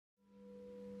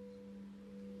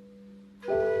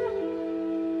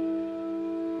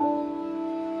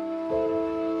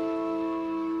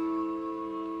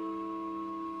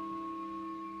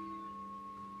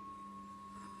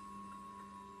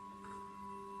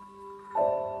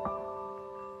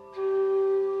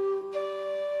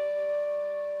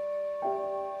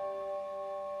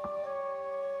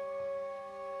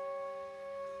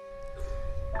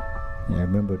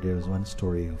remember there was one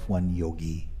story of one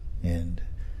yogi, and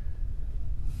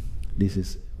this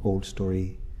is old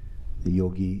story. The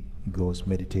yogi goes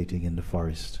meditating in the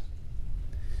forest,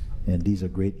 and these are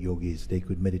great yogis. They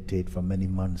could meditate for many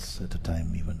months at a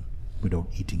time, even without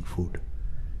eating food.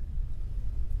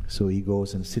 So he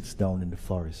goes and sits down in the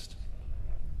forest,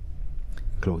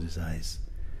 closes his eyes,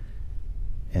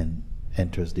 and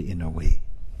enters the inner way,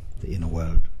 the inner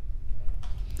world.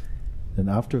 Then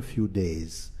after a few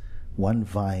days, one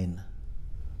vine,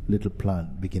 little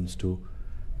plant, begins to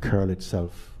curl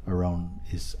itself around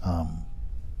his arm.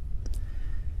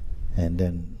 And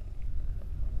then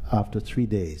after 3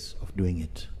 days of doing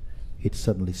it, it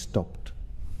suddenly stopped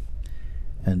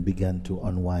and began to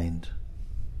unwind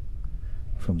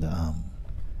from the arm,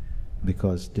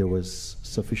 because there was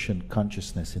sufficient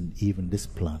consciousness in even this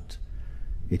plant.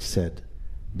 It said,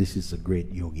 this is a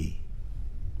great yogi.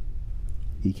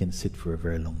 He can sit for a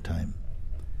very long time,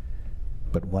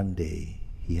 but one day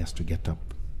he has to get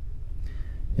up,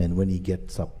 and when he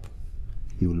gets up,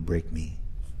 he will break me.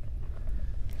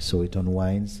 So it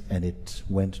unwinds, and it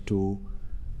went to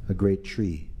a great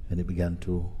tree, and it began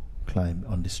to climb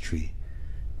on this tree,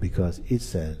 because it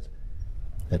said,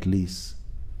 at least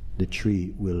the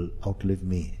tree will outlive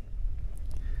me.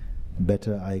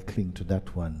 Better I cling to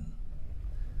that one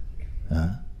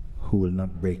who will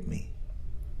not break me.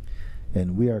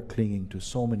 And we are clinging to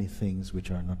so many things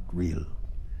which are not real.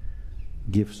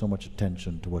 Give so much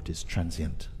attention to what is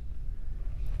transient.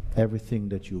 Everything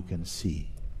that you can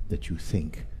see, that you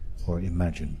think or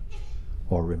imagine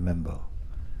or remember,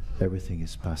 everything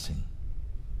is passing,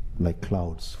 like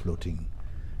clouds floating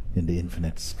in the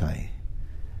infinite sky.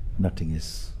 Nothing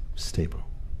is stable,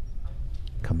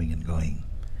 coming and going.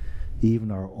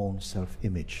 Even our own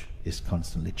self-image is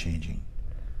constantly changing.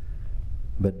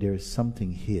 But there is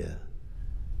something here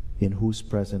in whose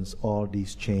presence all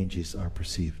these changes are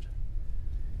perceived,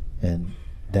 and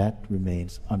that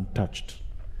remains untouched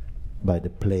by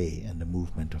the play and the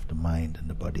movement of the mind and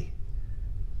the body.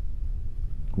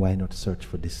 Why not search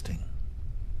for this thing?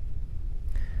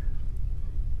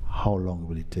 How long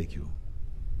will it take you?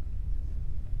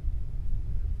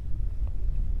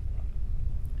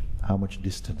 How much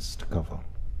distance to cover?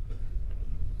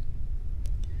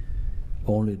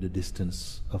 Only the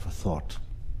distance of a thought.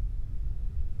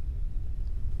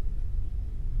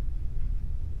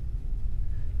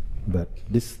 But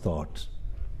this thought,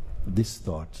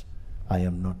 I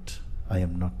am not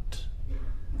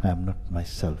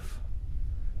myself.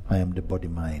 I am the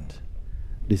body-mind.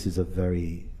 This is a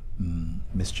very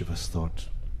mischievous thought,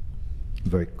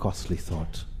 very costly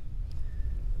thought.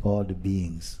 All the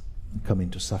beings come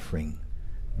into suffering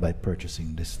by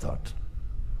purchasing this thought.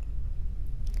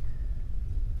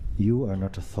 You are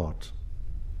not a thought.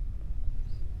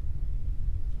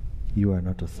 You are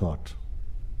not a thought.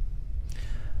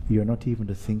 You are not even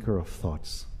the thinker of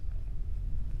thoughts.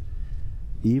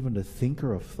 Even the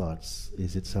thinker of thoughts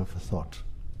is itself a thought.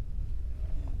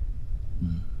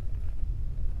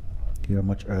 You are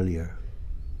much earlier.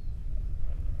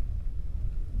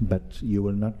 But you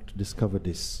will not discover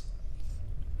this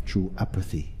through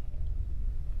apathy.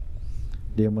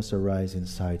 There must arise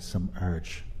inside some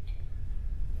urge.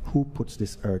 Who puts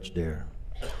this urge there?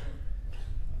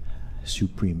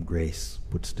 Supreme grace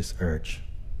puts this urge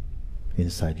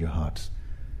inside your heart,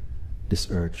 this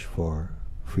urge for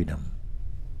freedom,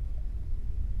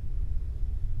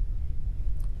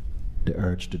 the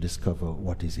urge to discover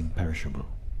what is imperishable,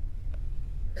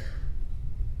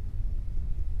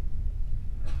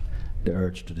 the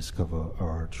urge to discover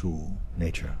our true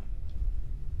nature.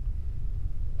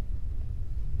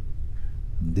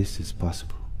 This is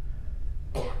possible.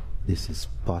 This is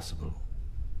possible.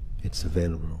 It's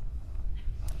available.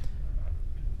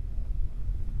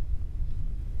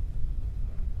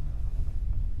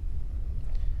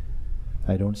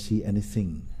 I don't see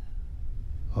anything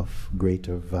of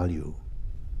greater value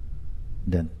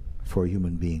than for a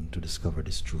human being to discover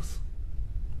this truth.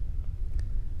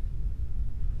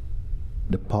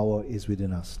 The power is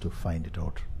within us to find it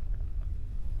out.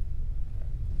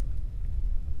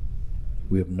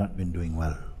 We have not been doing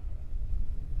well.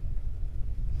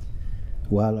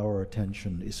 While our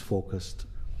attention is focused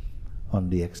on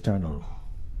the external,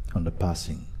 on the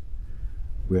passing,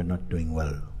 we are not doing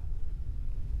well.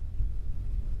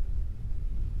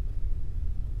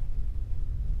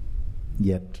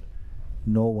 Yet,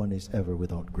 no one is ever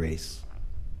without grace.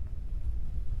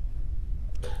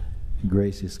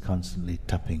 Grace is constantly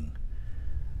tapping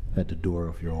at the door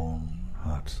of your own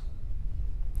heart.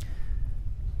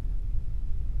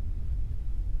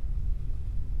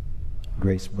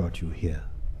 Grace brought you here.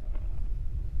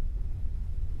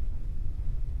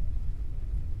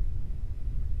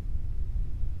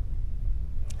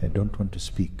 I don't want to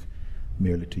speak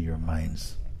merely to your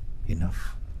minds.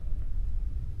 Enough.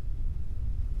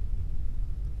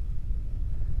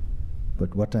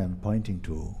 But what I am pointing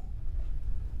to,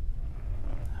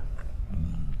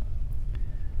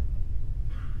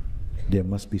 there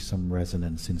must be some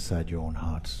resonance inside your own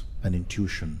heart, an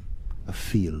intuition, a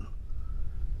feel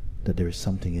that there is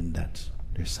something in that.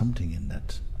 There's something in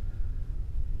that.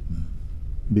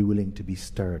 Be willing to be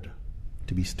stirred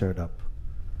up,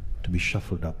 to be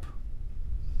shuffled up.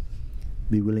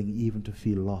 Be willing even to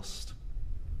feel lost.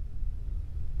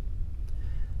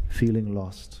 Feeling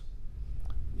lost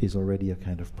is already a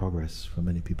kind of progress for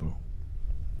many people.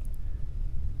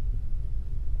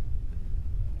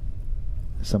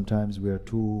 Sometimes we are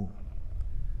too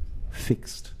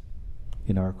fixed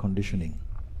in our conditioning.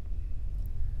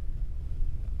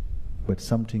 But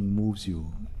something moves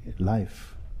you.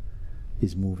 Life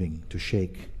is moving to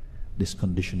shake this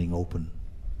conditioning open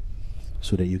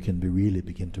so that you can really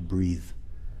begin to breathe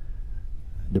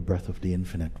the breath of the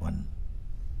Infinite One.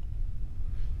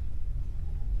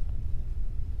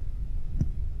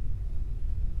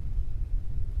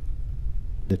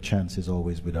 The chance is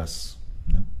always with us.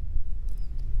 No?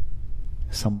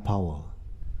 Some power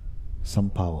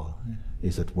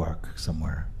is at work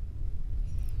somewhere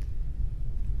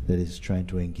that is trying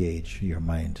to engage your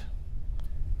mind.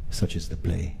 Such is the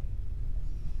play.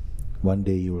 One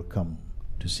day you will come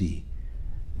to see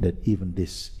that even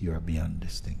this, you are beyond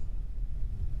this thing.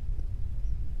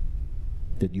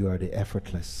 That you are the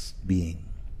effortless being,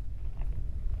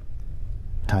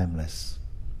 timeless,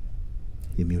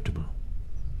 immutable.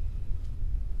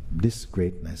 This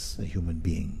greatness a human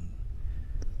being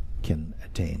can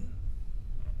attain.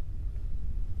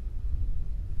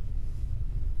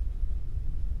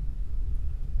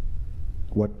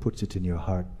 What puts it in your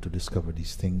heart to discover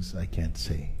these things, I can't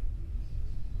say.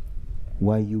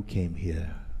 Why you came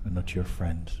here, and not your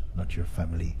friend, not your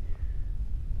family.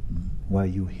 Why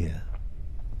you here?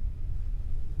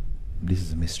 This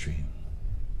is a mystery.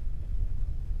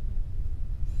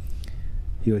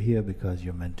 You're here because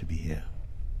you're meant to be here.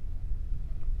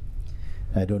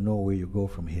 I don't know where you go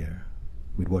from here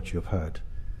with what you've heard.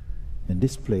 And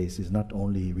this place is not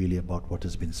only really about what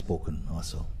has been spoken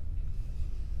also.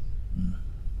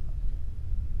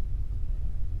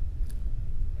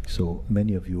 So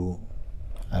many of you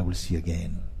I will see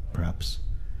again, perhaps.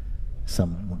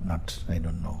 Some would not, I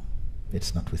don't know.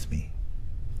 It's not with me.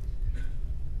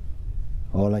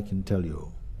 All I can tell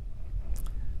you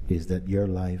is that your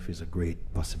life is a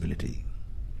great possibility.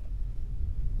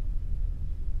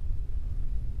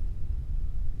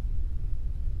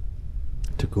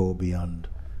 To go beyond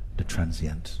the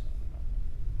transient,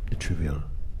 the trivial,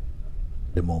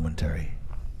 the momentary.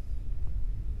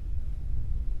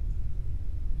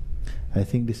 I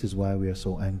think this is why we are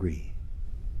so angry.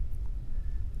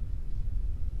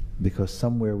 Because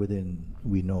somewhere within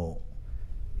we know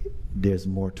there's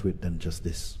more to it than just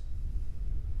this.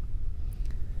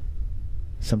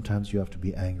 Sometimes you have to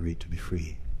be angry to be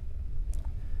free.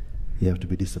 You have to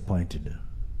be disappointed.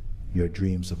 Your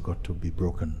dreams have got to be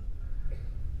broken.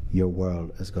 Your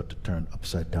world has got to turn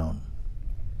upside down.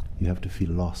 You have to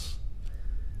feel loss.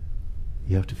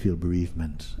 You have to feel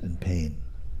bereavement and pain.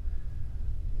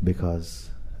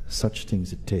 Because such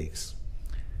things it takes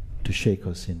to shake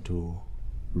us into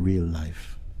real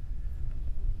life.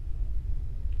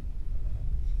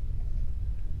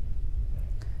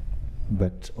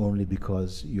 But only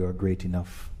because you are great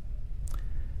enough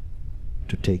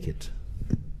to take it.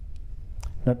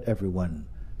 Not everyone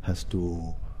has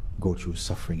to go through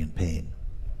suffering and pain.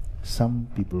 Some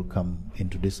people come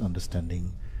into this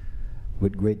understanding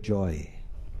with great joy,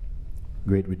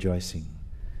 great rejoicing,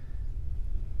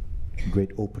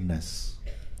 great openness.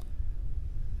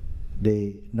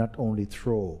 They not only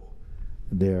throw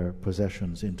their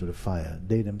possessions into the fire,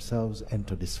 they themselves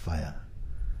enter this fire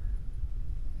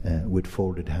with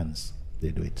folded hands. They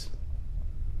do it.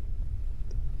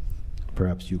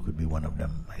 Perhaps you could be one of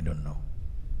them, I don't know.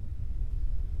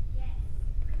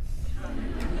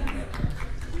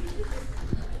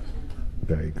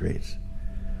 Very great.